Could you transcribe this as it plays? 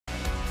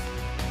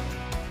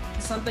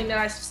It's something that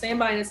I stand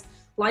by, and it's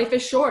life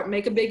is short.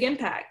 Make a big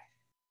impact.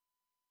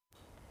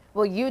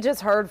 Well, you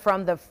just heard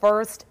from the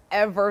first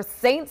ever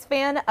Saints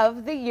Fan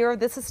of the Year.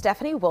 This is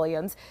Stephanie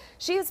Williams.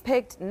 She is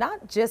picked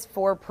not just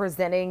for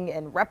presenting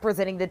and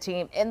representing the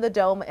team in the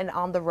Dome and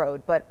on the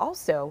road, but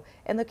also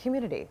in the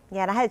community.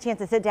 Yeah, and I had a chance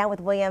to sit down with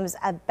Williams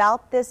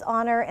about this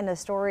honor and a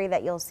story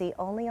that you'll see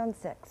only on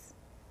 6.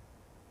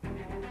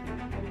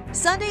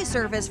 Sunday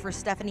service for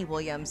Stephanie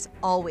Williams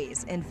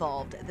always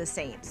involved the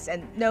Saints.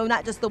 And no,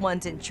 not just the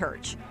ones in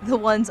church, the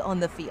ones on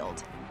the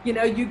field. You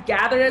know, you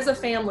gathered as a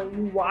family,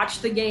 you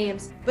watched the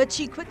games. But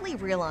she quickly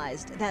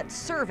realized that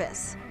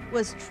service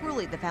was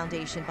truly the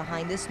foundation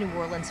behind this New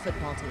Orleans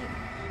football team.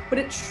 But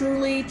it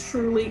truly,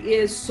 truly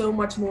is so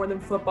much more than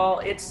football.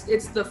 It's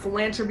the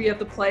philanthropy of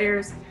the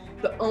players,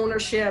 the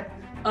ownership,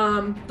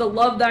 the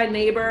love thy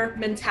neighbor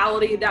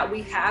mentality that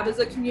we have as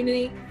a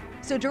community.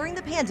 So during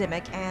the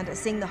pandemic and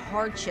seeing the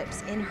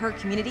hardships in her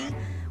community,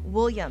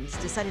 Williams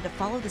decided to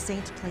follow the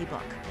Saints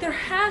playbook. There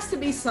has to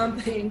be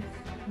something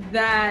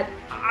that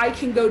I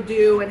can go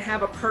do and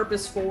have a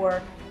purpose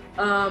for.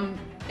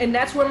 And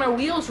that's where my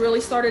wheels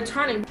really started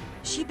turning.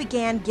 She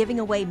began giving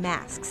away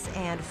masks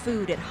and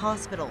food at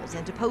hospitals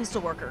and to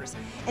postal workers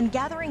and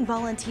gathering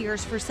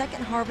volunteers for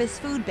Second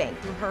Harvest Food Bank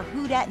through her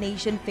Who Dat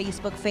Nation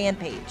Facebook fan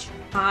page.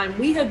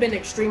 We have been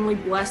extremely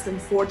blessed and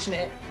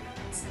fortunate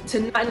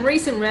to, in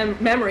recent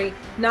memory,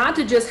 not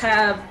to just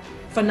have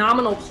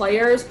phenomenal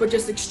players, but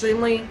just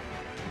extremely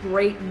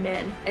great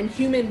men and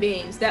human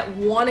beings that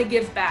want to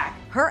give back.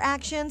 Her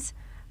actions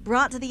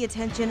brought to the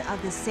attention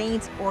of the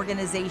Saints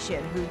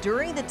organization, who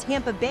during the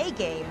Tampa Bay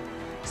game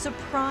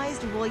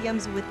surprised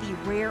Williams with the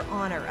rare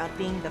honor of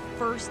being the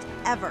first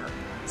ever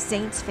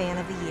Saints Fan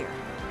of the Year.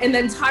 And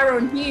then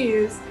Tyrone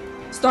Hughes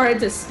started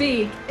to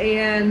speak,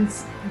 and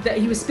that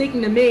he was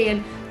speaking to me,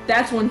 and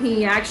that's when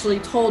he actually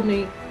told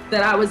me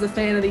that I was the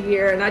Fan of the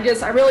Year. And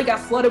I really got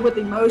flooded with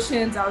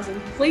emotions. I was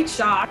in complete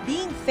shock.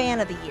 Being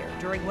Fan of the Year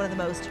during one of the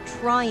most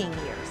trying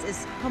years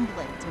is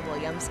humbling to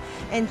Williams,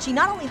 and she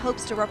not only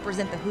hopes to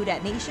represent the Who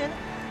Dat Nation,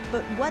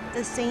 but what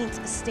the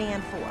Saints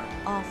stand for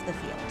off the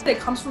field. It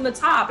comes from the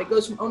top. It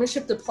goes from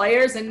ownership to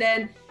players, and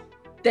then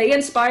they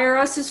inspire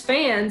us as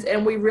fans,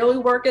 and we really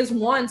work as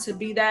one to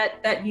be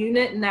that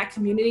unit and that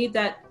community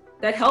that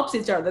helps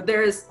each other.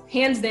 There is,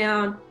 hands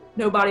down,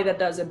 nobody that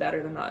does it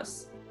better than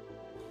us.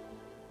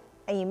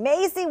 And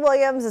Macy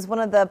Williams is one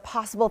of the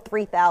possible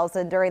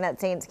 3,000 during that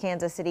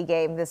Saints-Kansas City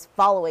game this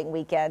following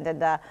weekend,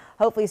 and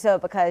hopefully so,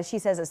 because she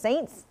says the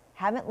Saints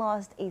haven't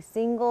lost a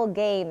single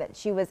game that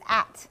she was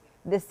at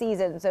this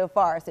season so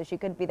far, so she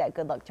could be that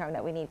good luck charm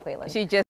that we need, Quaylen. She just